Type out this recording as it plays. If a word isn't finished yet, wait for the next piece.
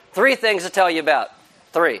Three things to tell you about.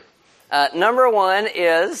 Three. Number one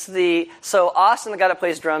is so Austin, the guy that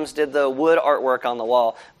plays drums, did the wood artwork on the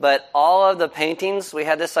wall. But all of the paintings, we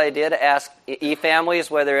had this idea to ask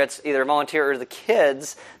E-families, whether it's either volunteer or the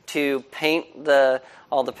kids, to paint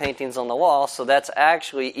all the paintings on the wall. So that's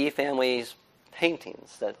actually E-families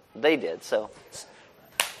paintings that they did. So,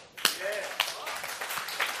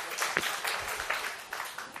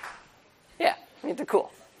 yeah, they're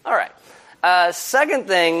cool. All right. Second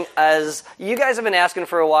thing is, you guys have been asking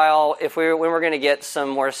for a while when we're going to get some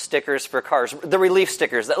more stickers for cars. The relief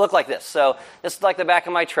stickers that look like this. So this is like the back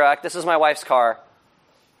of my truck. This is my wife's car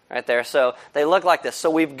right there. So they look like this. So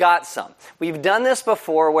we've got some. We've done this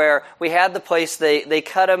before where we had the place, they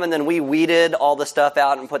cut them and then we weeded all the stuff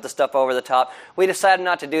out and put the stuff over the top. We decided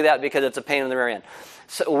not to do that because it's a pain in the rear end.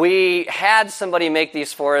 So we had somebody make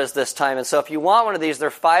these for us this time. And so if you want one of these, they're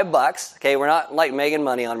 $5. Okay, we're not like making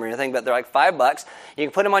money on them or anything, but they're like $5. You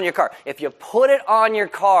can put them on your car. If you put it on your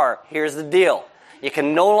car, here's the deal. You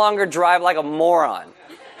can no longer drive like a moron.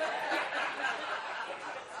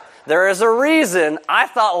 There is a reason I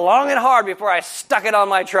thought long and hard before I stuck it on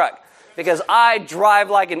my truck. Because I drive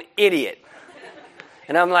like an idiot.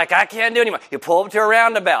 And I'm like, I can't do it anymore. You pull up to a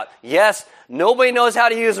roundabout. Yes, nobody knows how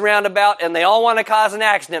to use a roundabout, and they all want to cause an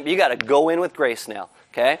accident, but you got to go in with grace now,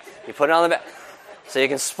 okay? You put it on the back. So you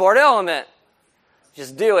can sport element.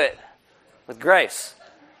 Just do it with grace.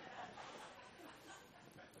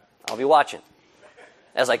 I'll be watching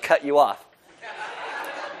as I cut you off.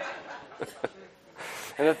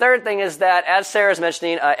 And the third thing is that, as Sarah's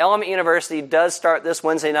mentioning, Element University does start this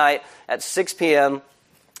Wednesday night at 6 p.m.,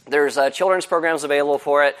 There's children's programs available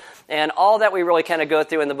for it. And all that we really kind of go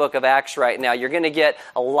through in the book of Acts right now, you're going to get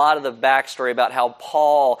a lot of the backstory about how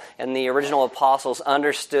Paul and the original apostles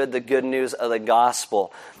understood the good news of the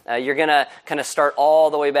gospel. You're going to kind of start all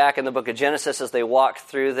the way back in the book of Genesis as they walk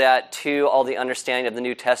through that to all the understanding of the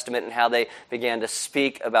New Testament and how they began to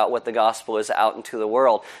speak about what the gospel is out into the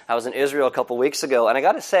world. I was in Israel a couple weeks ago, and I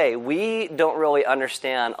got to say, we don't really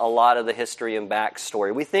understand a lot of the history and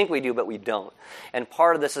backstory. We think we do, but we don't. And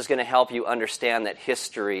part of this is going to help you understand that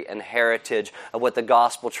history and heritage of what the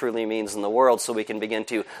gospel truly means in the world so we can begin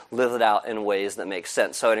to live it out in ways that make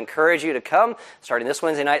sense. So I'd encourage you to come starting this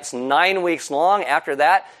Wednesday night. It's 9 weeks long. After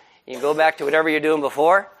that, you can go back to whatever you're doing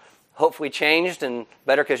before. Hopefully changed and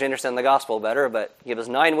better because you understand the gospel better, but give us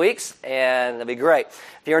 9 weeks and that'll be great.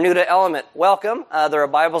 If you're new to Element, welcome. There are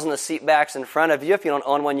Bibles in the seat backs in front of you. If you don't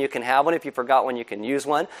own one, you can have one. If you forgot one, you can use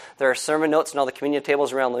one. There are sermon notes and all the communion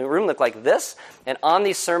tables around the room look like this. And on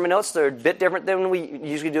these sermon notes, they're a bit different than we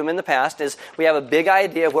usually do them in the past, is we have a big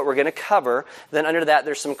idea of what we're going to cover. Then under that,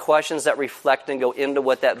 there's some questions that reflect and go into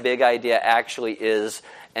what that big idea actually is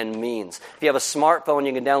and means. If you have a smartphone,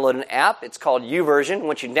 you can download an app. It's called YouVersion.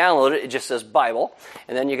 Once you download it, it just says Bible.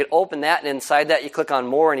 And then you can open that, and inside that, you click on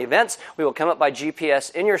More and Events. We will come up by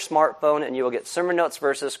GPS in your smartphone, and you will get sermon notes,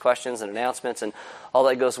 verses, questions, and announcements, and all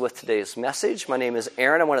that goes with today's message. My name is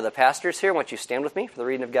Aaron. I'm one of the pastors here. I want you to stand with me for the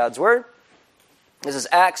reading of God's Word. This is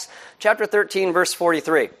Acts chapter 13, verse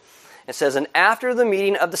 43. It says, "And after the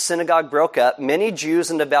meeting of the synagogue broke up, many Jews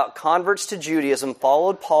and devout converts to Judaism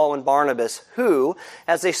followed Paul and Barnabas, who,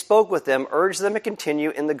 as they spoke with them, urged them to continue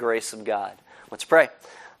in the grace of God." Let's pray.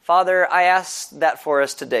 Father, I ask that for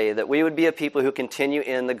us today, that we would be a people who continue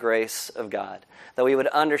in the grace of God, that we would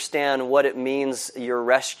understand what it means, your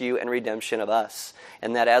rescue and redemption of us,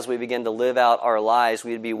 and that as we begin to live out our lives,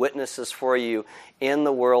 we would be witnesses for you in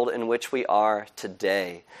the world in which we are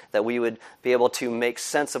today, that we would be able to make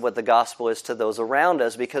sense of what the gospel is to those around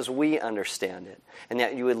us because we understand it, and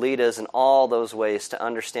that you would lead us in all those ways to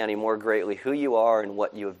understanding more greatly who you are and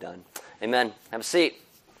what you have done. Amen. Have a seat.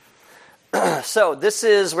 So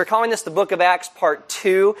we're calling this the Book of Acts Part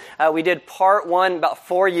 2. We did Part 1 about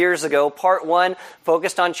 4 years ago. Part 1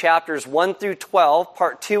 focused on chapters 1 through 12.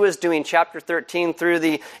 Part 2 is doing chapter 13 through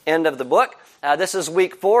the end of the book. This is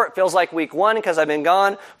week 4. It feels like week 1 because I've been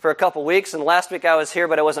gone for a couple weeks. And last week I was here,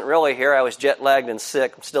 but I wasn't really here. I was jet-lagged and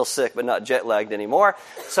sick. I'm still sick, but not jet-lagged anymore.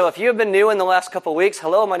 So if you've been new in the last couple weeks,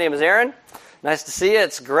 hello, my name is Aaron. Nice to see you.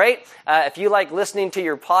 It's great. If you like listening to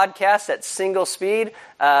your podcast at single speed,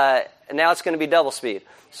 now it's going to be double speed.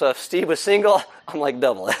 So if Steve was single, I'm like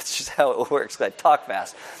double. That's just how it works. I talk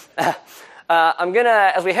fast.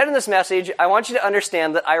 As we head in this message, I want you to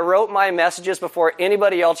understand that I wrote my messages before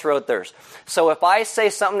anybody else wrote theirs. So if I say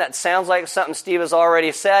something that sounds like something Steve has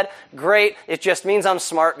already said, great. It just means I'm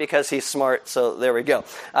smart because he's smart. So there we go.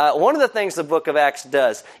 One of the things the book of Acts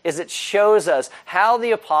does is it shows us how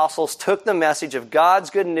the apostles took the message of God's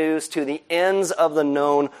good news to the ends of the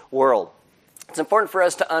known world. It's important for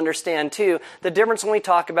us to understand, too, the difference when we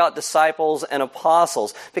talk about disciples and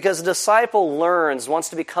apostles. Because a disciple learns, wants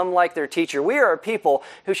to become like their teacher. We are a people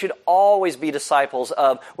who should always be disciples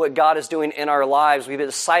of what God is doing in our lives. We've been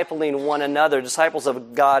discipling one another, disciples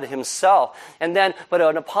of God Himself. But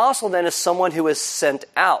an apostle then is someone who is sent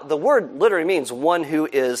out. The word literally means one who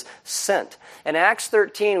is sent. In Acts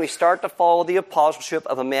 13, we start to follow the apostleship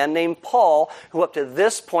of a man named Paul, who up to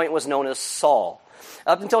this point was known as Saul.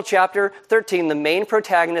 Up until chapter 13, the main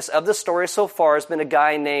protagonist of the story so far has been a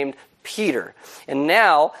guy named Peter. And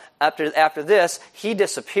now, after this, he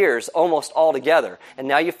disappears almost altogether. And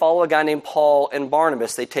now you follow a guy named Paul and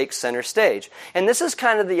Barnabas. They take center stage. And this is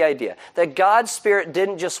kind of the idea, that God's Spirit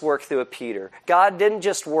didn't just work through a Peter. God didn't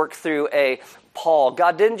just work through a Paul.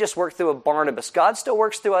 God didn't just work through a Barnabas. God still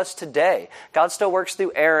works through us today. God still works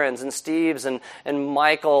through Aaron's and Steve's and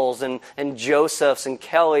Michael's and Joseph's and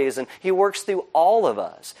Kelly's. And He works through all of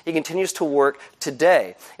us. He continues to work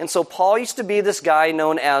today. And so Paul used to be this guy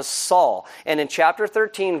known as Saul. And in chapter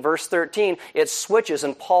 13, verse 13, it switches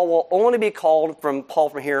and Paul will only be called Paul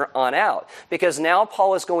from here on out. Because now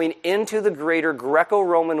Paul is going into the greater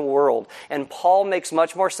Greco-Roman world. And Paul makes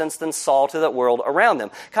much more sense than Saul to that world around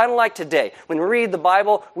them. Kind of like today. When we read the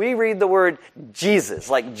Bible, we read the word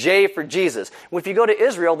Jesus, like J for Jesus. If you go to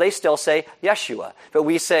Israel, they still say Yeshua. But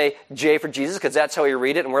we say J for Jesus because that's how we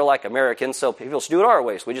read it, and we're like Americans, so people should do it our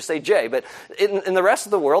way, so we just say J. But in the rest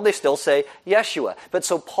of the world, they still say Yeshua. But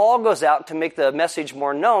so Paul goes out to make the message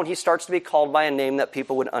more known. He starts to be called by a name that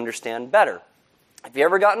people would understand better. If you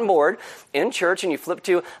ever gotten bored in church and you flip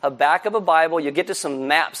to a back of a Bible, you'll get to some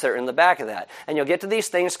maps that are in the back of that. And you'll get to these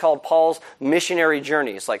things called Paul's missionary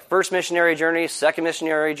journeys, like first missionary journey, second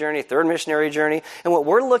missionary journey, third missionary journey. And what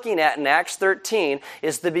we're looking at in Acts 13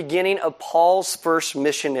 is the beginning of Paul's first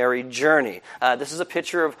missionary journey. This is a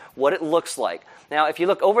picture of what it looks like. Now, if you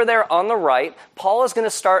look over there on the right, Paul is going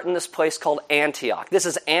to start in this place called Antioch. This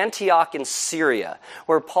is Antioch in Syria.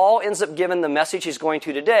 Where Paul ends up giving the message he's going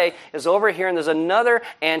to today is over here, and there's another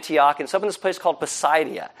Antioch, and it's up in this place called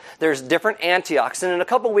Pisidia. There's different Antiochs, and in a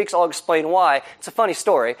couple of weeks I'll explain why. It's a funny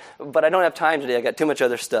story, but I don't have time today. I got too much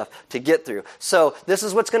other stuff to get through. So this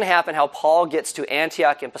is what's going to happen, how Paul gets to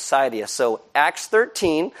Antioch and Pisidia. So Acts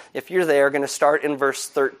 13, if you're there, going to start in verse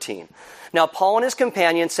 13. Now, Paul and his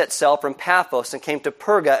companions set sail from Paphos and came to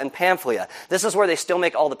Perga and Pamphylia. This is where they still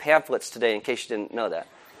make all the pamphlets today, in case you didn't know that.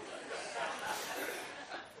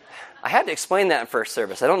 I had to explain that in first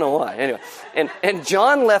service. I don't know why. Anyway, and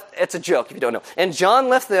John left, it's a joke if you don't know. And John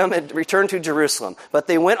left them and returned to Jerusalem. But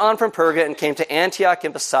they went on from Perga and came to Antioch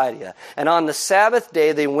and Pisidia. And on the Sabbath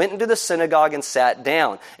day, they went into the synagogue and sat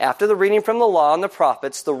down. After the reading from the law and the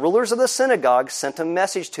prophets, the rulers of the synagogue sent a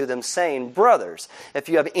message to them saying, "Brothers, if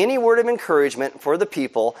you have any word of encouragement for the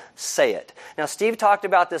people, say it." Now, Steve talked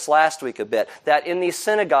about this last week a bit, that in these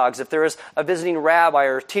synagogues, if there was a visiting rabbi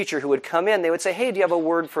or teacher who would come in, they would say, "Hey, do you have a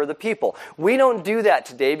word for the people?" We don't do that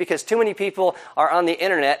today because too many people are on the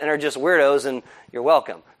internet and are just weirdos, and you're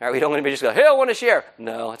welcome. All right, we don't want to just go, "Hey, I want to share."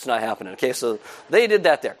 No, it's not happening. Okay, so they did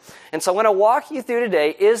that there. And so I want to walk you through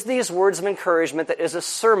today is these words of encouragement that is a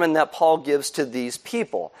sermon that Paul gives to these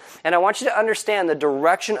people. And I want you to understand the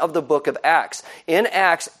direction of the book of Acts. In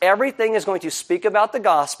Acts, everything is going to speak about the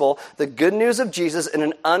gospel, the good news of Jesus, in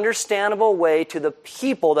an understandable way to the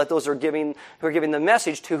people that those are giving, who are giving the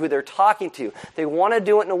message to, who they're talking to. They want to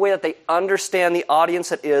do it in a way that they understand the audience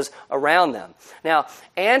that is around them. Now,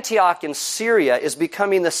 Antioch in Syria is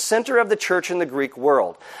becoming the center of the church in the Greek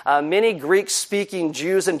world. Many Greek-speaking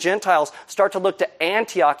Jews and Gentiles start to look to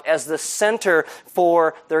Antioch as the center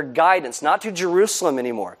for their guidance, not to Jerusalem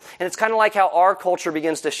anymore. And it's kind of like how our culture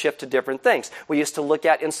begins to shift to different things. We used to look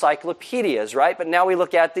at encyclopedias, right? But now we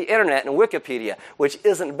look at the internet and Wikipedia, which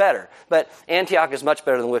isn't better. But Antioch is much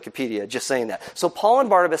better than Wikipedia, just saying that. So Paul and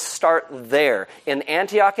Barnabas start there in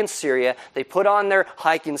Antioch in Syria. They put on their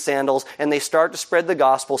hiking sandals and they start to spread the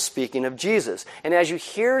gospel, speaking of Jesus. And as you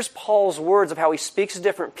hear Paul's words of how he speaks to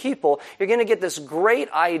different people, you're going to get this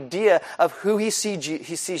great idea of who he sees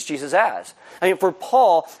Jesus as. I mean, for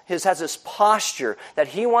Paul, he has this posture that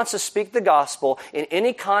he wants to speak the gospel in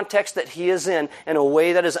any context that he is in a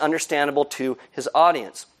way that is understandable to his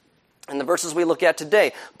audience. In the verses we look at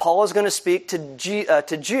today, Paul is going to speak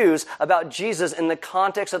to Jews about Jesus in the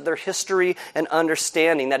context of their history and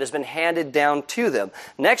understanding that has been handed down to them.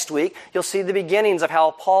 Next week, you'll see the beginnings of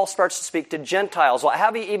how Paul starts to speak to Gentiles. We'll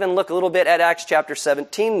have you even look a little bit at Acts chapter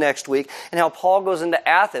 17 next week and how Paul goes into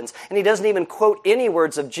Athens. And he doesn't even quote any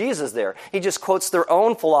words of Jesus there. He just quotes their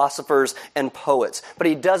own philosophers and poets. But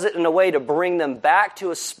he does it in a way to bring them back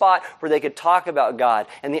to a spot where they could talk about God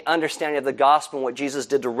and the understanding of the gospel and what Jesus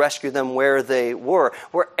did to rescue them them where they were.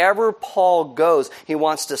 Wherever Paul goes, he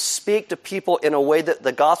wants to speak to people in a way that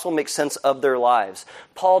the gospel makes sense of their lives.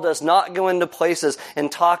 Paul does not go into places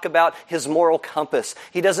and talk about his moral compass.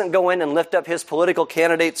 He doesn't go in and lift up his political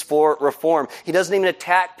candidates for reform. He doesn't even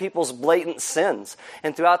attack people's blatant sins.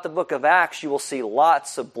 And throughout the book of Acts, you will see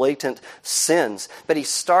lots of blatant sins. But he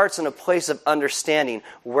starts in a place of understanding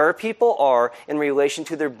where people are in relation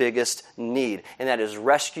to their biggest need, and that is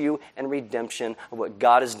rescue and redemption of what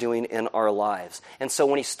God is doing in our lives. And so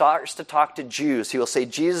when he starts to talk to Jews, he will say,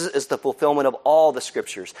 Jesus is the fulfillment of all the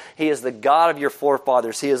scriptures. He is the God of your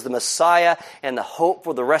forefathers. He is the Messiah and the hope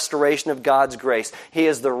for the restoration of God's grace. He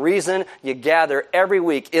is the reason you gather every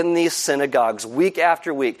week in these synagogues, week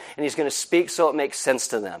after week, and he's going to speak so it makes sense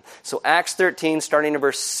to them. So Acts 13, starting in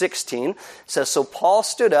verse 16, says, So Paul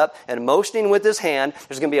stood up and motioning with his hand.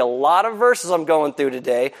 There's going to be a lot of verses I'm going through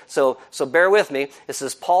today, so bear with me. This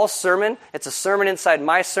is Paul's sermon. It's a sermon inside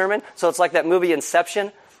my sermon, so it's like that movie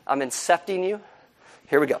Inception. I'm incepting you.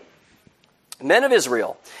 Here we go. Men of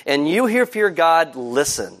Israel, and you who fear God,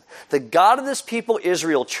 listen. The God of this people,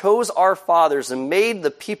 Israel, chose our fathers and made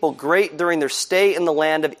the people great during their stay in the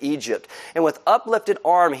land of Egypt. And with uplifted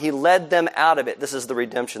arm, he led them out of it. This is the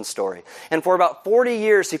redemption story. And for about 40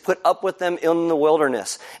 years, he put up with them in the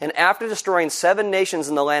wilderness. And after destroying 7 nations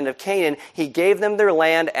in the land of Canaan, he gave them their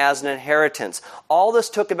land as an inheritance. All this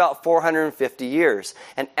took about 450 years.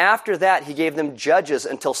 And after that, he gave them judges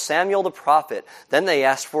until Samuel the prophet. Then they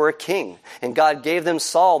asked for a king. And God gave them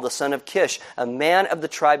Saul, the son of Kish, a man of the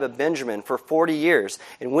tribe of Benjamin, for 40 years.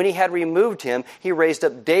 And when he had removed him, he raised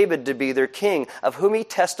up David to be their king, of whom he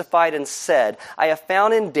testified and said, I have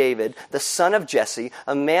found in David, the son of Jesse,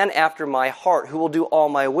 a man after my heart, who will do all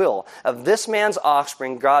my will. Of this man's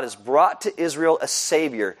offspring, God has brought to Israel a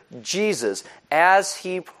Savior, Jesus, as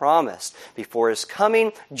he promised. Before his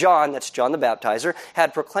coming, John, that's John the Baptizer,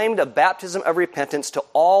 had proclaimed a baptism of repentance to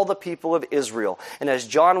all the people of Israel. And as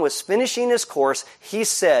John was finishing his course, he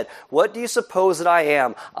said, What do you suppose that I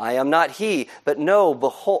am? I am not he, but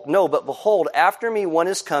behold, after me one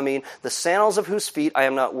is coming, the sandals of whose feet I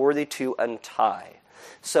am not worthy to untie.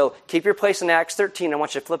 So keep your place in Acts 13. I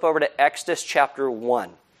want you to flip over to Exodus chapter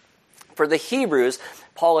 1. For the Hebrews,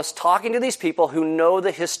 Paul is talking to these people who know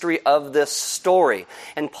the history of this story.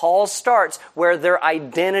 And Paul starts where their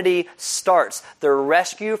identity starts, their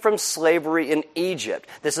rescue from slavery in Egypt.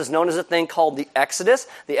 This is known as a thing called the Exodus.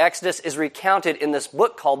 The Exodus is recounted in this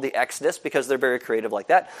book called the Exodus because they're very creative like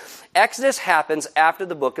that. Exodus happens after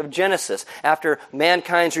the book of Genesis, after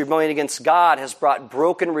mankind's rebellion against God has brought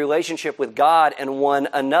broken relationship with God and one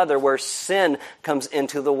another, where sin comes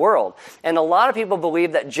into the world. And a lot of people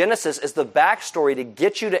believe that Genesis is the backstory to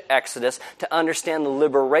get you to Exodus to understand the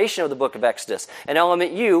liberation of the book of Exodus. And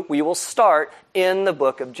Element U, we will start in the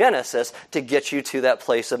book of Genesis to get you to that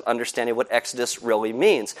place of understanding what Exodus really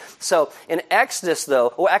means. So in Exodus,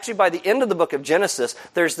 though, well, actually by the end of the book of Genesis,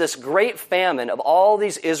 there's this great famine of all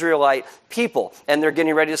these Israelite people, and they're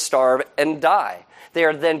getting ready to starve and die. They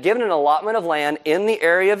are then given an allotment of land in the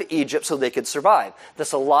area of Egypt so they could survive.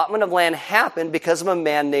 This allotment of land happened because of a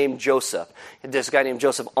man named Joseph. This guy named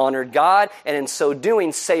Joseph honored God, and in so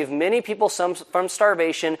doing saved many people from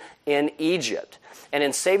starvation in Egypt. And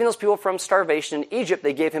in saving those people from starvation in Egypt,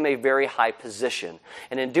 they gave him a very high position.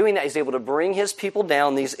 And in doing that, he's able to bring his people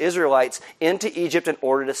down, these Israelites, into Egypt in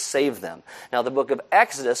order to save them. Now, the book of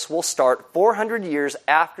Exodus will start 400 years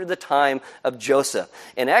after the time of Joseph.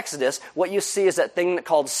 In Exodus, what you see is that thing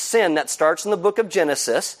called sin that starts in the book of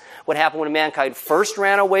Genesis. What happened when mankind first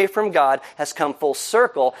ran away from God has come full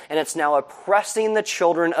circle, and it's now oppressing the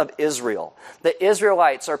children of Israel. The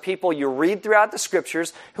Israelites are people you read throughout the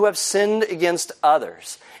scriptures who have sinned against others.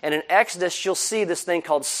 And in Exodus, you'll see this thing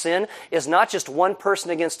called sin is not just one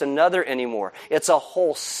person against another anymore. It's a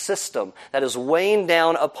whole system that is weighing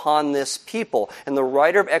down upon this people. And the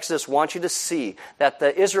writer of Exodus wants you to see that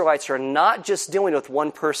the Israelites are not just dealing with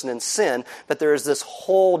one person in sin, but there is this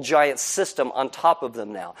whole giant system on top of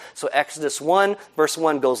them now. So Exodus 1, verse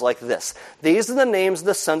 1 goes like this. These are the names of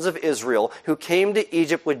the sons of Israel who came to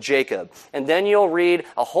Egypt with Jacob. And then you'll read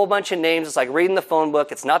a whole bunch of names. It's like reading the phone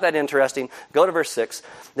book. It's not that interesting. Go to verse 6.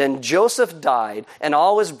 Then Joseph died, and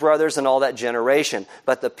all his brothers and all that generation.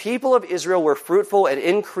 But the people of Israel were fruitful and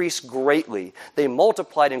increased greatly. They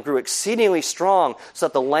multiplied and grew exceedingly strong, so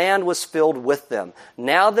that the land was filled with them.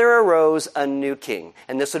 Now there arose a new king,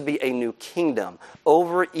 and this would be a new kingdom,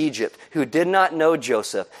 over Egypt, who did not know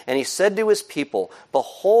Joseph. And he said to his people,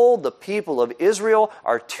 Behold, the people of Israel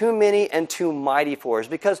are too many and too mighty for us,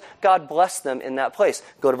 because God blessed them in that place.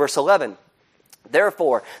 Go to verse 11.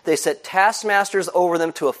 Therefore, they set taskmasters over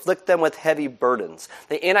them to afflict them with heavy burdens.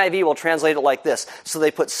 The NIV will translate it like this. So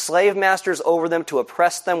they put slave masters over them to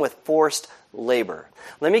oppress them with forced labor.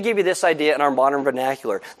 Let me give you this idea in our modern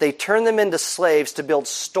vernacular. They turned them into slaves to build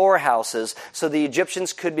storehouses so the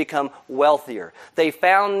Egyptians could become wealthier. They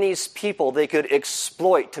found these people they could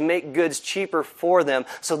exploit to make goods cheaper for them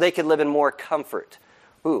so they could live in more comfort.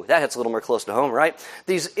 Ooh, that hits a little more close to home, right?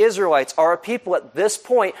 These Israelites are a people at this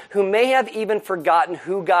point who may have even forgotten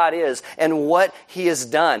who God is and what He has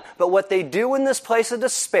done. But what they do in this place of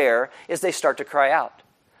despair is they start to cry out.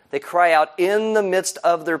 They cry out in the midst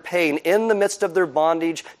of their pain, in the midst of their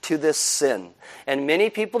bondage to this sin. And many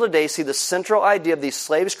people today see the central idea of these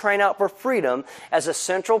slaves crying out for freedom as a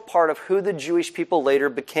central part of who the Jewish people later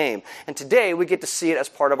became. And today we get to see it as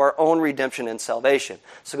part of our own redemption and salvation.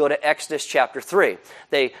 So go to Exodus chapter 3.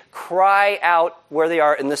 They cry out where they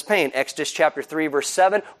are in this pain. Exodus chapter 3 verse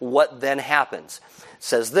 7, what then happens?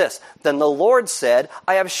 Says this, Then the Lord said,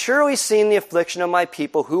 I have surely seen the affliction of my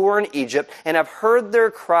people who were in Egypt, and have heard their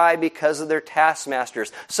cry because of their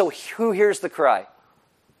taskmasters. So who hears the cry?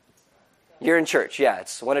 You're in church. Yeah,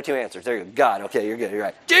 it's one of two answers. There you go. God. Okay, you're good. You're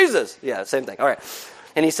right. Jesus. Yeah, same thing. All right.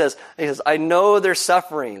 And he says, I know their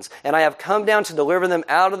sufferings, and I have come down to deliver them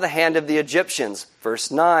out of the hand of the Egyptians.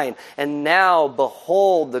 Verse 9, and now,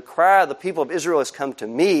 behold, the cry of the people of Israel has come to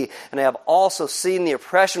me, and I have also seen the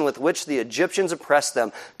oppression with which the Egyptians oppressed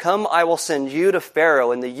them. Come, I will send you to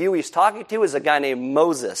Pharaoh. And the you he's talking to is a guy named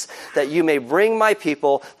Moses, that you may bring my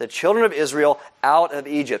people, the children of Israel, out of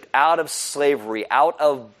Egypt, out of slavery, out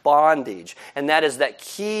of bondage. And that is that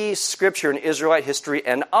key scripture in Israelite history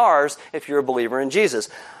and ours if you're a believer in Jesus.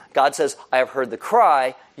 God says, I have heard the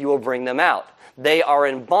cry, you will bring them out. They are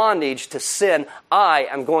in bondage to sin. I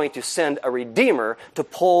am going to send a Redeemer to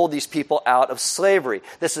pull these people out of slavery.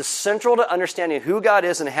 This is central to understanding who God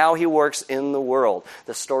is and how He works in the world.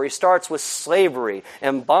 The story starts with slavery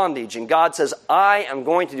and bondage, and God says, I am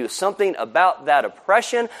going to do something about that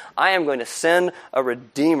oppression. I am going to send a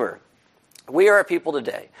Redeemer. We are a people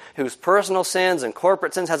today whose personal sins and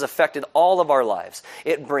corporate sins has affected all of our lives.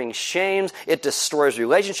 It brings shames, it destroys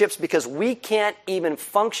relationships because we can't even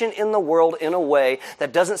function in the world in a way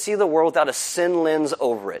that doesn't see the world without a sin lens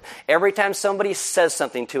over it. Every time somebody says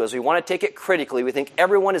something to us, we want to take it critically. We think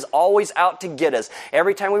everyone is always out to get us.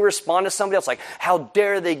 Every time we respond to somebody else, like, how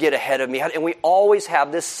dare they get ahead of me? And we always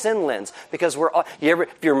have this sin lens because if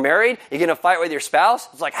you're married, you get in a fight with your spouse,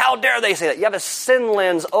 it's like, how dare they say that? You have a sin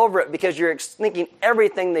lens over it because you're thinking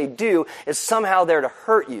everything they do is somehow there to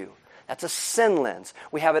hurt you. That's a sin lens.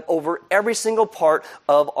 We have it over every single part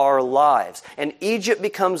of our lives. And Egypt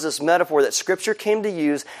becomes this metaphor that Scripture came to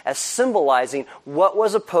use as symbolizing what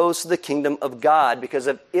was opposed to the kingdom of God because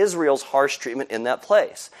of Israel's harsh treatment in that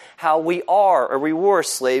place. How we are or we were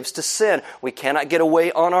slaves to sin. We cannot get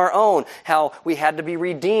away on our own. How we had to be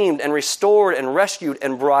redeemed and restored and rescued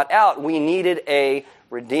and brought out. We needed a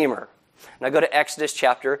Redeemer. Now go to Exodus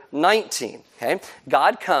chapter 19. Okay?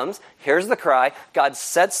 God comes, hears the cry, God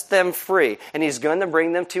sets them free, and He's going to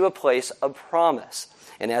bring them to a place of promise.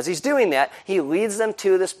 And as He's doing that, He leads them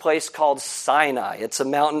to this place called Sinai. It's a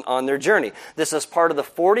mountain on their journey. This is part of the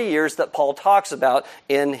 40 years that Paul talks about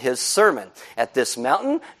in his sermon. At this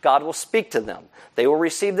mountain, God will speak to them. They will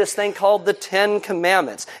receive this thing called the 10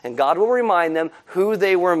 Commandments, and God will remind them who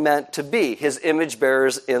they were meant to be, His image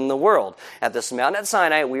bearers in the world. At this mountain at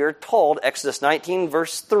Sinai, we are told, Exodus 19,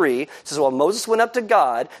 verse 3, says, while Moses went up to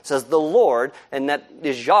God, says, the Lord, and that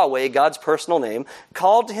is Yahweh, God's personal name,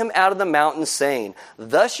 called to him out of the mountain, saying,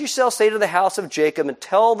 thus you shall say to the house of Jacob and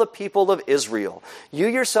tell the people of Israel, you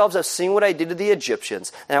yourselves have seen what I did to the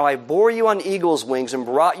Egyptians, and how I bore you on eagle's wings and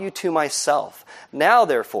brought you to myself. Now,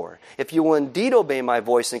 therefore, if you will indeed obey my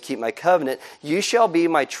voice and keep my covenant, you shall be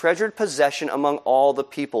my treasured possession among all the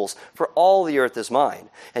peoples, for all the earth is mine.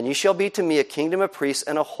 And you shall be to me a kingdom of priests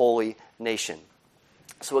and a holy nation.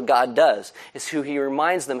 So what God does is He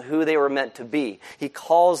reminds them who they were meant to be. He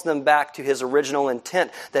calls them back to His original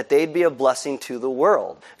intent, that they'd be a blessing to the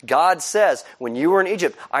world. God says, when you were in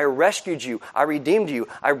Egypt, I rescued you, I redeemed you,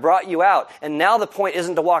 I brought you out. And now the point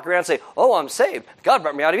isn't to walk around and say, oh, I'm saved. God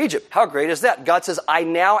brought me out of Egypt. How great is that? God says, I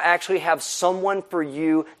now actually have someone for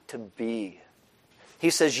you to be. He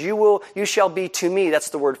says, you shall be to me, that's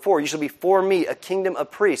the word for, you shall be for me, a kingdom of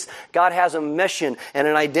priests. God has a mission and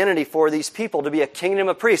an identity for these people to be a kingdom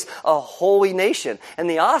of priests, a holy nation. And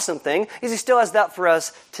the awesome thing is He still has that for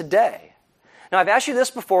us today. Now, I've asked you this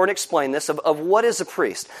before and explained this of what is a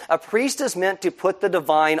priest. A priest is meant to put the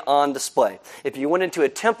divine on display. If you went into a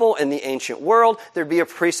temple in the ancient world, there'd be a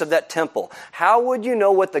priest of that temple. How would you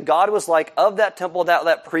know what the God was like of that temple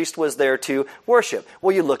that priest was there to worship?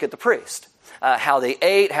 Well, you look at the priest. How they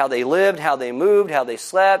ate, how they lived, how they moved, how they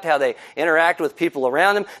slept, how they interacted with people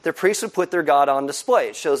around them. The priests would put their God on display.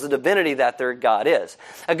 It shows the divinity that their God is.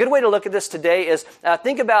 A good way to look at this today is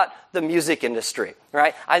think about the music industry,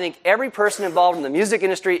 right? I think every person involved in the music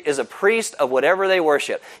industry is a priest of whatever they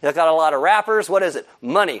worship. You look at a lot of rappers, what is it?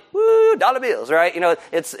 Money. Woo, dollar bills, right?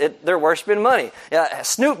 They're worshiping money.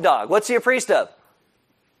 Snoop Dogg, what's he a priest of?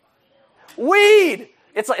 Weed.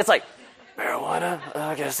 It's like marijuana?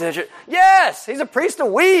 I guess yes, he's a priest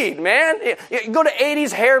of weed, man. You go to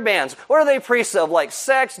 80s hair bands. What are they priests of? Like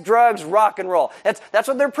sex, drugs, rock and roll. That's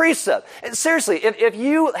what they're priests of. And seriously, if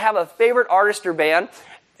you have a favorite artist or band,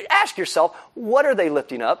 ask yourself, what are they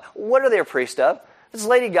lifting up? What are they a priest of? This is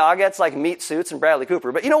Lady Gaga. It's like meat suits and Bradley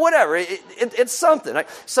Cooper. But whatever. It's something. Right?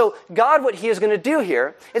 So God, what he is going to do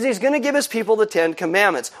here is he's going to give his people the 10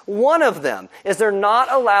 commandments. One of them is they're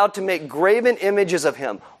not allowed to make graven images of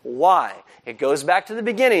him. Why? It goes back to the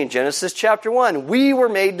beginning, Genesis chapter 1. We were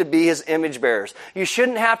made to be his image bearers. You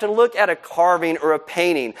shouldn't have to look at a carving or a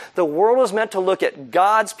painting. The world was meant to look at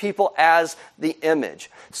God's people as the image.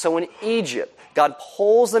 So in Egypt, God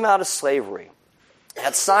pulls them out of slavery.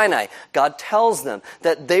 At Sinai, God tells them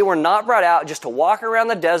that they were not brought out just to walk around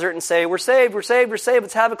the desert and say, we're saved, we're saved, we're saved,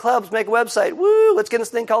 let's have a club, let's make a website, woo, let's get this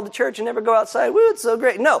thing called the church and never go outside, woo, it's so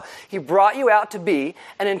great. No, he brought you out to be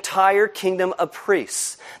an entire kingdom of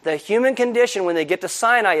priests. The human condition when they get to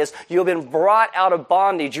Sinai is you've been brought out of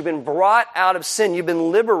bondage, you've been brought out of sin, you've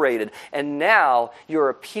been liberated, and now you're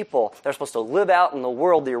a people that are supposed to live out in the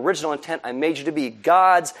world the original intent. I made you to be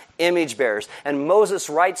God's image bearers. And Moses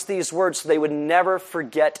writes these words so they would never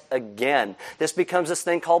forget again. This becomes this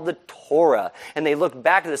thing called the Torah. And they look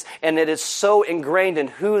back at this, and it is so ingrained in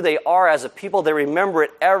who they are as a people. They remember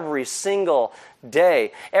it every single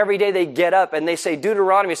day. Every day they get up and they say,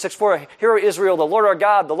 Deuteronomy 6:4, Hear, O Israel, the Lord our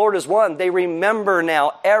God, the Lord is one. They remember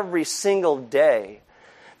now every single day.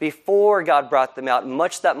 Before God brought them out,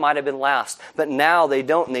 much that might have been last. But now they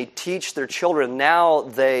don't, and they teach their children. Now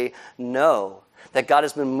they know that God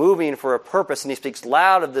has been moving for a purpose, and he speaks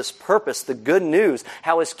loud of this purpose, the good news,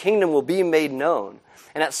 how his kingdom will be made known.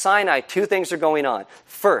 And at Sinai, 2 things are going on.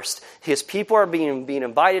 First, his people are being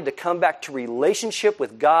invited to come back to relationship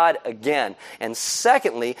with God again. And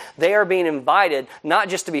secondly, they are being invited not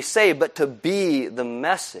just to be saved, but to be the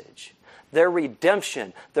message. Their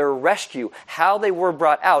redemption, their rescue, how they were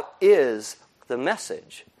brought out is the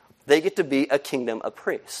message. They get to be a kingdom of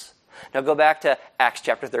priests. Now go back to Acts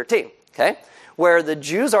chapter 13, okay? Where the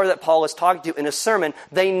Jews are that Paul is talking to in a sermon,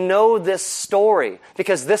 they know this story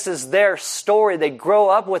because this is their story. They grow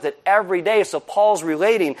up with it every day. So Paul's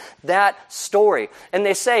relating that story. And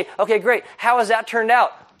they say, okay, great. How has that turned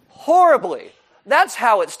out? Horribly. That's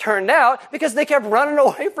how it's turned out because they kept running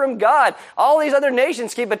away from God. All these other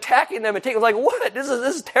nations keep attacking them and taking like, what? This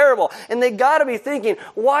is terrible. And they got to be thinking,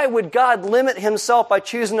 why would God limit himself by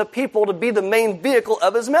choosing a people to be the main vehicle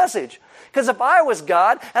of his message? Because if I was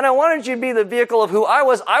God and I wanted you to be the vehicle of who I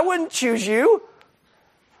was, I wouldn't choose you.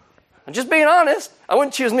 I'm just being honest. I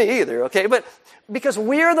wouldn't choose me either, okay? But because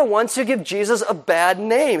we are the ones who give Jesus a bad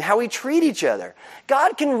name, how we treat each other.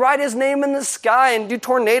 God can write his name in the sky and do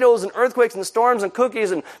tornadoes and earthquakes and storms and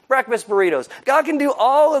cookies and breakfast burritos. God can do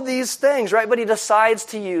all of these things, right? But he decides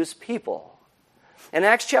to use people. In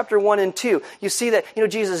Acts chapter 1 and 2, you see that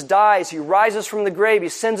Jesus dies, he rises from the grave, he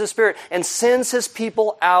sends his Spirit, and sends his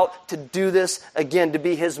people out to do this again, to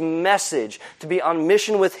be his message, to be on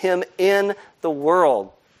mission with him in the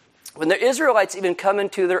world. When the Israelites even come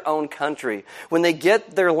into their own country, when they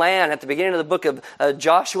get their land at the beginning of the book of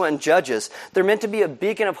Joshua and Judges, they're meant to be a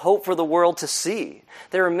beacon of hope for the world to see.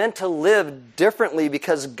 They were meant to live differently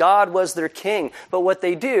because God was their king. But what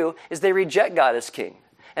they do is they reject God as king.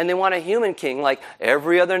 And they want a human king like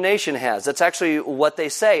every other nation has. That's actually what they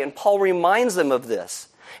say. And Paul reminds them of this.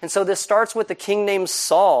 And so this starts with the king named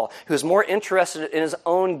Saul, who's more interested in his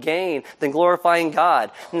own gain than glorifying God.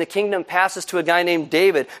 And the kingdom passes to a guy named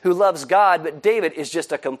David, who loves God, but David is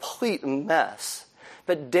just a complete mess.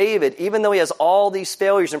 But David, even though he has all these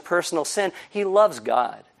failures and personal sin, he loves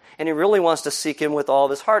God. And he really wants to seek him with all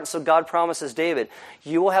of his heart. And so God promises David,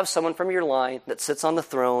 you will have someone from your line that sits on the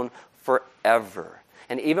throne forever.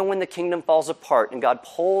 And even when the kingdom falls apart and God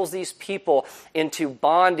pulls these people into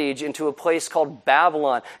bondage, into a place called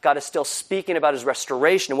Babylon, God is still speaking about his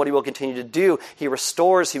restoration and what he will continue to do. He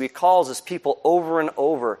restores, he recalls his people over and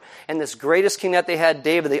over. And this greatest king that they had,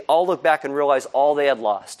 David, they all look back and realize all they had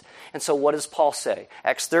lost. And so what does Paul say?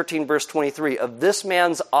 Acts 13, verse 23, of this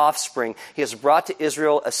man's offspring, he has brought to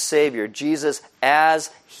Israel a Savior, Jesus,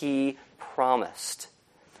 as he promised.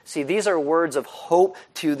 See, these are words of hope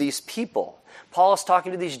to these people. Paul is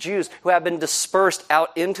talking to these Jews who have been dispersed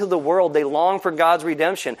out into the world. They long for God's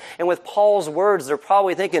redemption. And with Paul's words, they're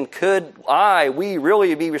probably thinking, could we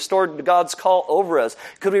really be restored to God's call over us?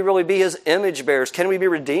 Could we really be his image bearers? Can we be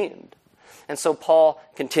redeemed? And so Paul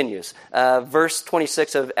continues. Verse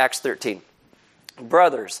 26 of Acts 13.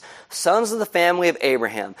 Brothers, sons of the family of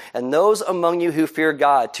Abraham, and those among you who fear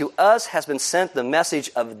God, to us has been sent the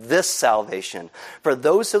message of this salvation. For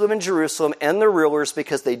those who live in Jerusalem and the rulers,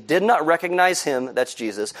 because they did not recognize him, that's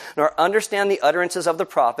Jesus, nor understand the utterances of the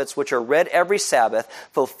prophets, which are read every Sabbath,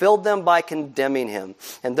 fulfilled them by condemning him.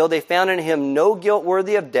 And though they found in him no guilt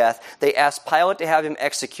worthy of death, they asked Pilate to have him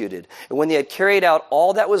executed. And when they had carried out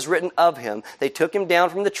all that was written of him, they took him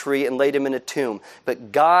down from the tree and laid him in a tomb.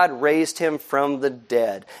 But God raised him from the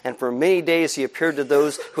dead. And for many days he appeared to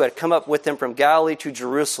those who had come up with him from Galilee to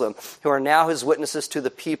Jerusalem, who are now his witnesses to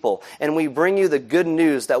the people. And we bring you the good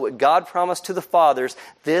news that what God promised to the fathers,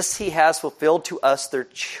 this he has fulfilled to us, their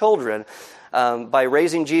children, by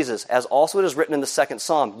raising Jesus, as also it is written in the second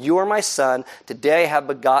Psalm, you are my son, today I have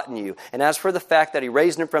begotten you. And as for the fact that he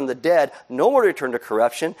raised him from the dead, no more return to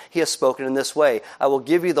corruption. He has spoken in this way, I will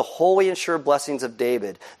give you the holy and sure blessings of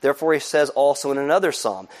David. Therefore he says also in another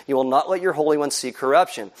Psalm, you will not let your Holy One see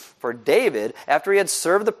corruption. For David, after he had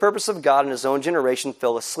served the purpose of God in his own generation,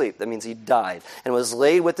 fell asleep. That means he died, and was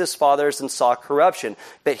laid with his fathers and saw corruption.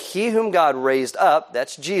 But he whom God raised up,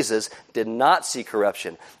 that's Jesus, did not see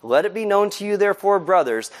corruption. Let it be known to you, therefore,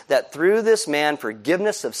 brothers, that through this man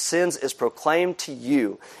forgiveness of sins is proclaimed to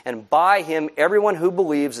you. And by him everyone who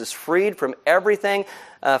believes is freed from everything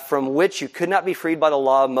from which you could not be freed by the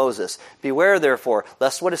law of Moses. Beware, therefore,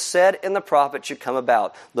 lest what is said in the prophet should come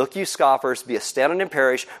about. Look, you scoffers, be astounded and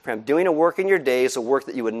perish, for I am doing a work in your days, a work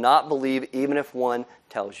that you would not believe even if one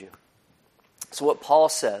tells you. So what Paul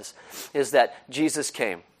says is that Jesus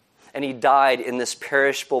came, and he died in this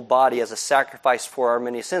perishable body as a sacrifice for our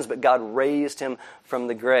many sins, but God raised him from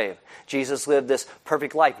the grave. Jesus lived this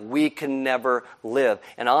perfect life we can never live.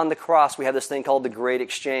 And on the cross, we have this thing called the Great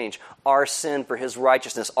Exchange. Our sin for his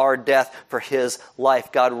righteousness, our death for his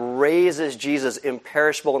life. God raises Jesus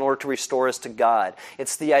imperishable in order to restore us to God.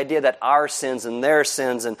 It's the idea that our sins and their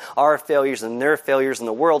sins and our failures and their failures and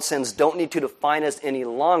the world's sins don't need to define us any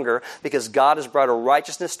longer, because God has brought a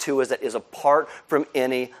righteousness to us that is apart from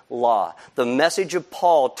any law. The message of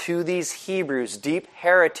Paul to these Hebrews, deep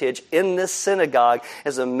heritage in this synagogue,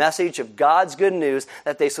 is a message of God's good news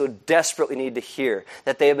that they so desperately need to hear,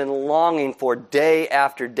 that they have been longing for day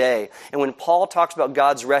after day. And when Paul talks about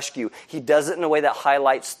God's rescue, he does it in a way that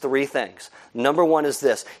highlights three things. Number one is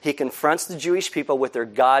this. He confronts the Jewish people with their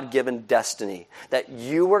God-given destiny, that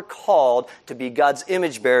you were called to be God's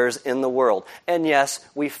image bearers in the world. And yes,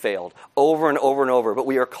 we failed over and over and over, but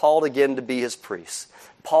we are called again to be his priests.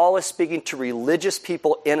 Paul is speaking to religious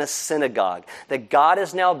people in a synagogue, that God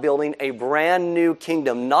is now building a brand new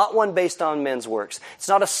kingdom, not one based on men's works. It's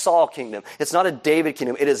not a Saul kingdom. It's not a David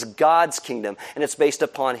kingdom. It is God's kingdom, and it's based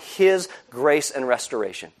upon his grace and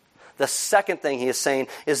restoration. The second thing he is saying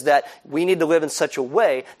is that we need to live in such a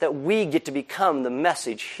way that we get to become the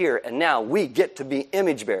message here and now. We get to be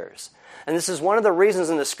image bearers. And this is one of the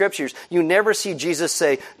reasons in the scriptures you never see Jesus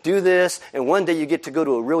say, do this, and one day you get to go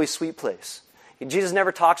to a really sweet place. Jesus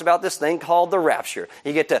never talks about this thing called the rapture.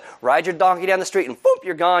 You get to ride your donkey down the street and boom,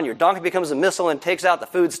 you're gone. Your donkey becomes a missile and takes out the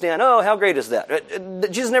food stand. Oh, how great is that?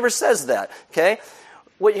 Jesus never says that, okay?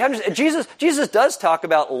 What you have to, Jesus does talk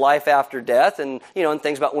about life after death and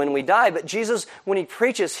things about when we die, but Jesus, when he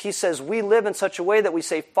preaches, he says we live in such a way that we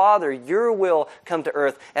say, Father, your will come to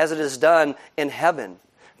earth as it is done in heaven.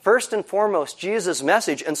 First and foremost, Jesus'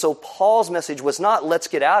 message, and so Paul's message was not, let's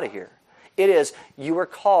get out of here. It is, you are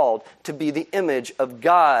called to be the image of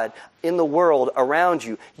God in the world around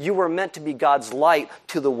you. You were meant to be God's light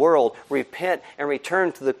to the world. Repent and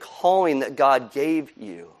return to the calling that God gave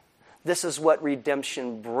you. This is what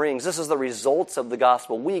redemption brings. This is the results of the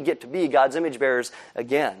gospel. We get to be God's image bearers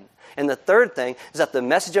again. And the third thing is that the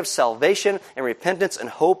message of salvation and repentance and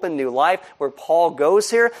hope and new life, where Paul goes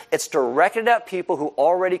here, it's directed at people who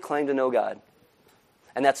already claim to know God.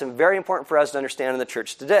 And that's very important for us to understand in the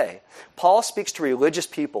church today. Paul speaks to religious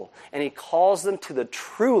people, and he calls them to the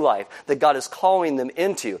true life that God is calling them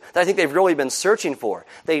into, that I think they've really been searching for.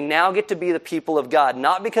 They now get to be the people of God,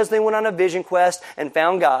 not because they went on a vision quest and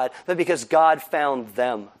found God, but because God found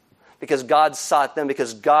them, because God sought them,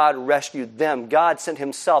 because God rescued them. God sent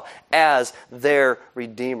himself as their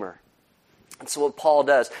Redeemer. And so what Paul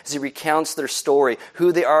does is he recounts their story,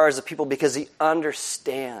 who they are as a people, because he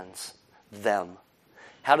understands them.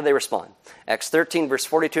 How do they respond? Acts 13, verse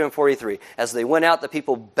 42 and 43. As they went out, the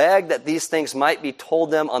people begged that these things might be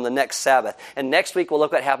told them on the next Sabbath. And next week, we'll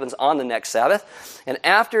look what happens on the next Sabbath. And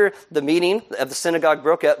after the meeting of the synagogue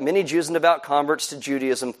broke up, many Jews and devout converts to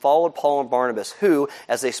Judaism followed Paul and Barnabas, who,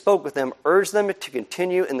 as they spoke with them, urged them to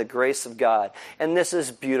continue in the grace of God. And this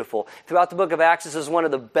is beautiful. Throughout the book of Acts, this is one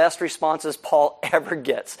of the best responses Paul ever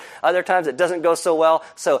gets. Other times, it doesn't go so well,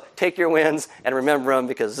 so take your wins and remember them,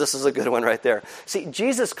 because this is a good one right there. See,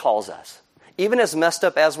 Jesus calls us, even as messed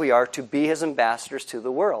up as we are, to be his ambassadors to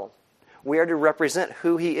the world. We are to represent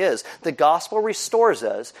who he is. The gospel restores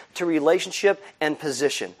us to relationship and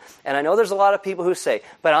position. And I know there's a lot of people who say,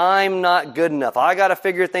 but I'm not good enough. I got to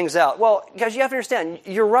figure things out. Well, guys, you have to understand,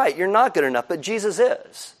 you're right. You're not good enough, but Jesus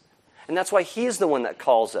is. And that's why he's the one that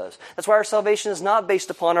calls us. That's why our salvation is not based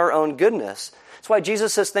upon our own goodness. That's why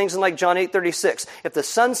Jesus says things in like John 8:36. If the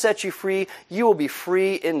Son sets you free, you will be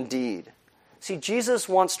free indeed. See, Jesus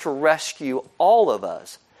wants to rescue all of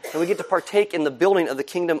us, and we get to partake in the building of the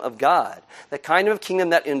kingdom of God, the kind of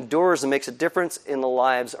kingdom that endures and makes a difference in the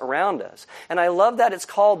lives around us. And I love that it's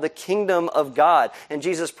called the kingdom of God, and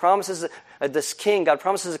Jesus promises this king, God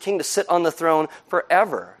promises a king to sit on the throne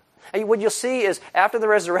forever. And what you'll see is after the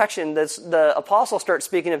resurrection, the apostles start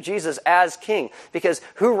speaking of Jesus as king, because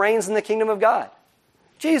who reigns in the kingdom of God?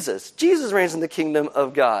 Jesus. Jesus reigns in the kingdom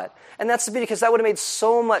of God. And that's because that would have made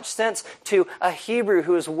so much sense to a Hebrew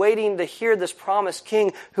who is waiting to hear this promised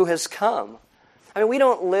king who has come. I mean, we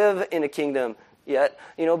don't live in a kingdom yet,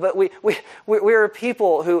 but we're a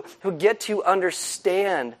people who get to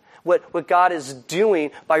understand what God is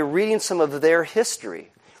doing by reading some of their history.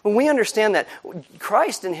 When we understand that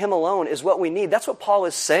Christ and him alone is what we need, that's what Paul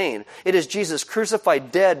is saying. It is Jesus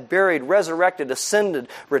crucified, dead, buried, resurrected, ascended,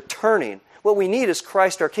 returning. What we need is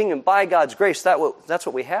Christ our King, and by God's grace, that's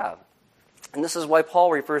what we have. And this is why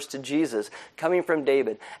Paul refers to Jesus, coming from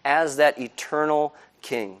David, as that eternal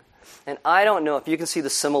king. And I don't know if you can see the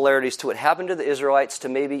similarities to what happened to the Israelites to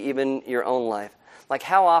maybe even your own life. Like,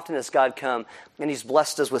 how often has God come and he's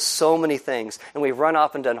blessed us with so many things, and we've run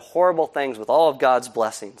off and done horrible things with all of God's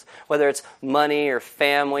blessings, whether it's money or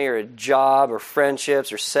family or a job or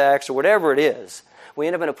friendships or sex or whatever it is. We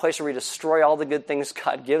end up in a place where we destroy all the good things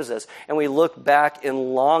God gives us, and we look back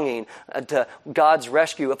in longing to God's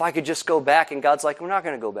rescue. If I could just go back, and God's like, we're not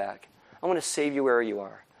going to go back. I'm going to save you where you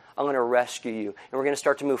are. I'm going to rescue you, and we're going to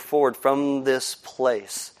start to move forward from this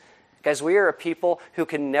place. Guys, we are a people who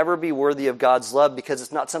can never be worthy of God's love because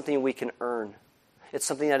it's not something we can earn. It's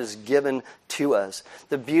something that is given to us.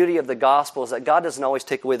 The beauty of the gospel is that God doesn't always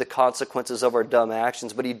take away the consequences of our dumb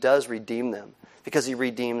actions, but he does redeem them because he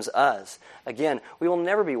redeems us. Again, we will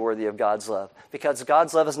never be worthy of God's love because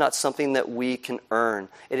God's love is not something that we can earn.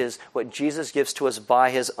 It is what Jesus gives to us by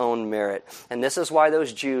his own merit. And this is why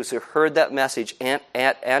those Jews who heard that message at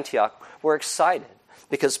Antioch were excited,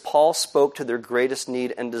 because Paul spoke to their greatest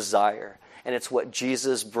need and desire. And it's what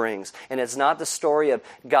Jesus brings. And it's not the story of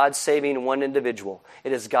God saving one individual.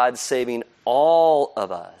 It is God saving all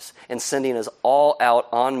of us and sending us all out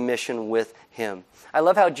on mission with him. I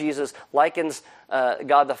love how Jesus likens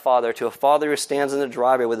God the Father to a father who stands in the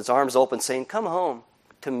driveway with his arms open saying, come home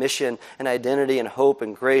to mission and identity and hope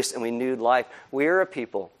and grace and renewed life. We are a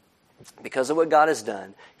people, because of what God has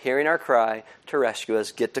done, hearing our cry to rescue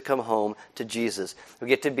us, get to come home to Jesus. We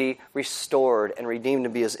get to be restored and redeemed to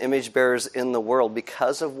be his image bearers in the world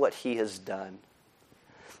because of what he has done.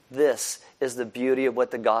 This is the beauty of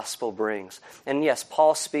what the gospel brings. And yes,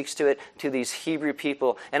 Paul speaks to it to these Hebrew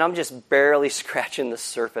people, and I'm just barely scratching the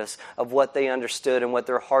surface of what they understood and what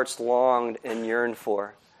their hearts longed and yearned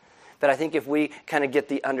for. But I think if we kind of get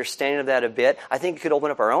the understanding of that a bit, I think it could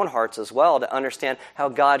open up our own hearts as well to understand how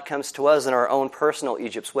God comes to us in our own personal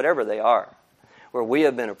Egypts, whatever they are, where we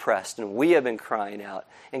have been oppressed and we have been crying out,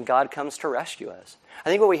 and God comes to rescue us. I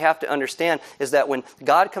think what we have to understand is that when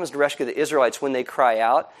God comes to rescue the Israelites when they cry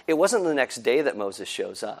out, it wasn't the next day that Moses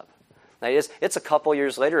shows up. Now, it's a couple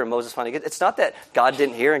years later and Moses finally gets. It's not that God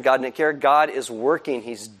didn't hear and God didn't care. God is working.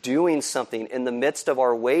 He's doing something in the midst of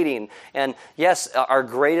our waiting. And yes, our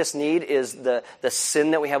greatest need is the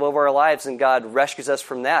sin that we have over our lives, and God rescues us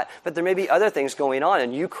from that. But there may be other things going on,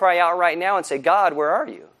 and you cry out right now and say, God, where are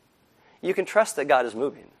you? You can trust that God is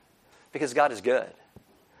moving because God is good.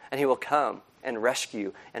 And he will come and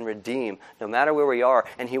rescue and redeem no matter where we are.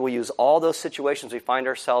 And he will use all those situations we find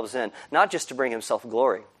ourselves in, not just to bring himself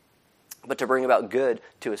glory, but to bring about good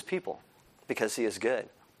to his people, because he is good.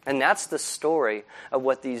 And that's the story of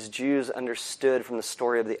what these Jews understood from the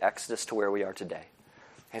story of the Exodus to where we are today.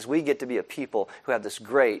 As we get to be a people who have this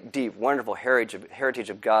great, deep, wonderful heritage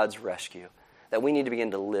of God's rescue. that we need to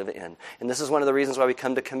begin to live in. And this is one of the reasons why we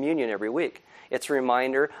come to communion every week. It's a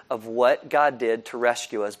reminder of what God did to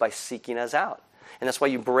rescue us by seeking us out. And that's why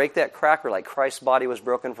you break that cracker like Christ's body was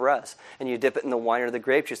broken for us. And you dip it in the wine or the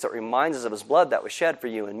grape juice that reminds us of his blood that was shed for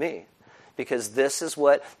you and me. Because this is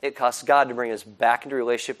what it cost God to bring us back into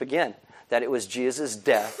relationship again. That it was Jesus'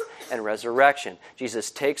 death and resurrection.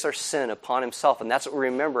 Jesus takes our sin upon himself. And that's what we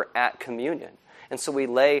remember at communion. And so we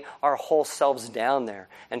lay our whole selves down there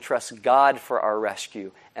and trust God for our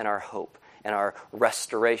rescue and our hope and our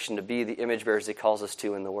restoration to be the image bearers he calls us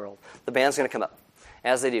to in the world. The band's going to come up.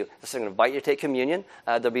 As they do, so I'm going to invite you to take communion.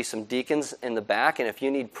 There'll be some deacons in the back, and if you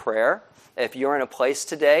need prayer, if you're in a place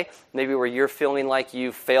today, maybe where you're feeling like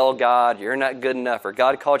you failed God, you're not good enough, or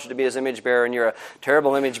God called you to be his image bearer, and you're a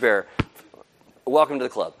terrible image bearer, welcome to the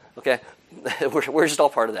club, okay? We're just all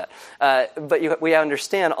part of that. But we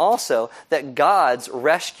understand also that God's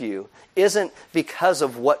rescue isn't because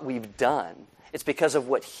of what we've done. It's because of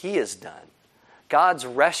what he has done. God's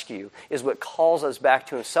rescue is what calls us back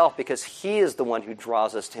to himself because he is the one who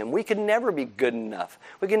draws us to him. We can never be good enough.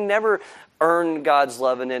 We can never earn God's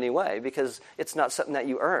love in any way because it's not something that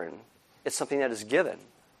you earn. It's something that is given.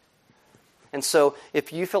 And so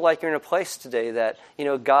if you feel like you're in a place today that,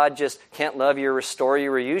 God just can't love you or restore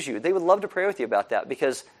you or use you, they would love to pray with you about that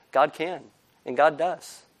because God can and God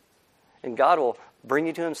does. And God will bring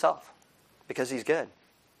you to himself because he's good.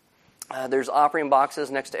 There's offering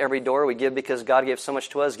boxes next to every door. We give because God gave so much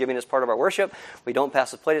to us. Giving is part of our worship. We don't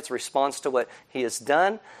pass the plate. It's a response to what he has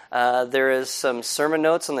done. There is some sermon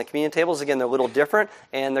notes on the communion tables. Again, they're a little different,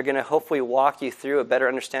 and they're going to hopefully walk you through a better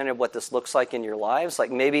understanding of what this looks like in your lives.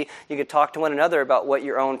 Like maybe you could talk to one another about what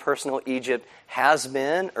your own personal Egypt has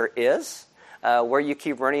been or is, where you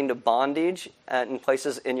keep running to bondage in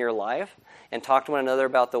places in your life, and talk to one another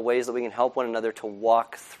about the ways that we can help one another to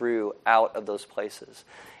walk through out of those places.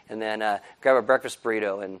 And then grab a breakfast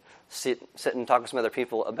burrito and sit and talk with some other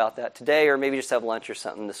people about that today, or maybe just have lunch or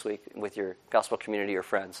something this week with your gospel community or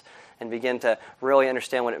friends, and begin to really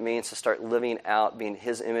understand what it means to start living out, being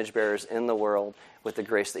his image bearers in the world with the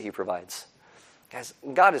grace that he provides. Guys,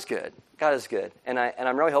 God is good. God is good. And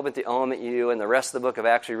I'm really hoping that the Element U and the rest of the book of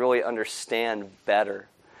Acts, we really understand better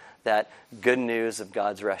that good news of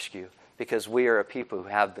God's rescue, because we are a people who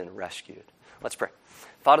have been rescued. Let's pray.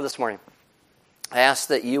 Father, this morning, I ask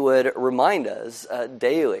that you would remind us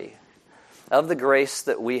daily of the grace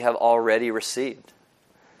that we have already received.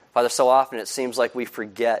 Father, so often it seems like we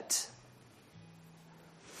forget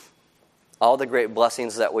all the great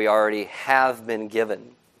blessings that we already have been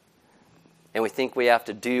given. And we think we have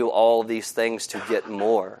to do all these things to get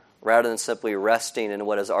more, rather than simply resting in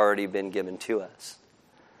what has already been given to us.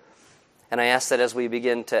 And I ask that as we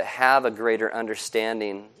begin to have a greater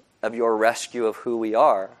understanding of your rescue of who we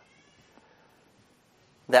are,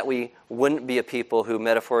 that we wouldn't be a people who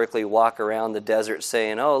metaphorically walk around the desert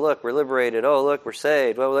saying, oh, look, we're liberated. Oh, look, we're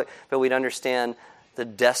saved. Oh, look. But we'd understand the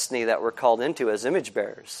destiny that we're called into as image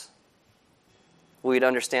bearers. We'd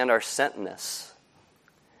understand our sentness,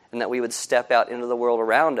 and that we would step out into the world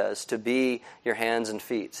around us to be your hands and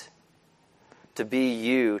feet, to be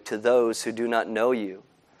you to those who do not know you,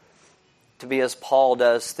 to be as Paul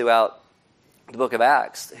does throughout the book of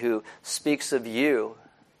Acts, who speaks of you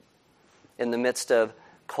in the midst of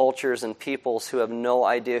cultures and peoples who have no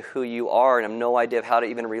idea who you are and have no idea of how to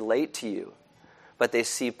even relate to you. But they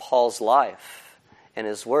see Paul's life and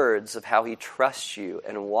his words of how he trusts you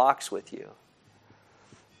and walks with you.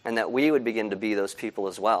 And that we would begin to be those people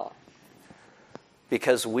as well.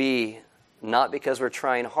 Because not because we're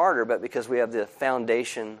trying harder, but because we have the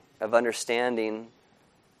foundation of understanding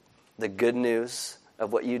the good news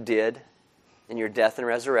of what you did in your death and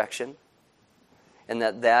resurrection. And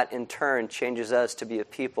that in turn changes us to be a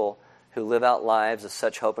people who live out lives of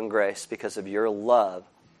such hope and grace because of your love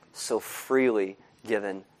so freely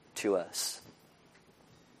given to us.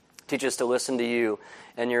 Teach us to listen to you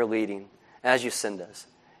and your leading as you send us,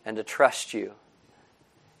 and to trust you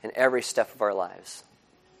in every step of our lives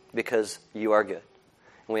because you are good.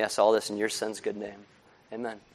 And we ask all this in your Son's good name. Amen.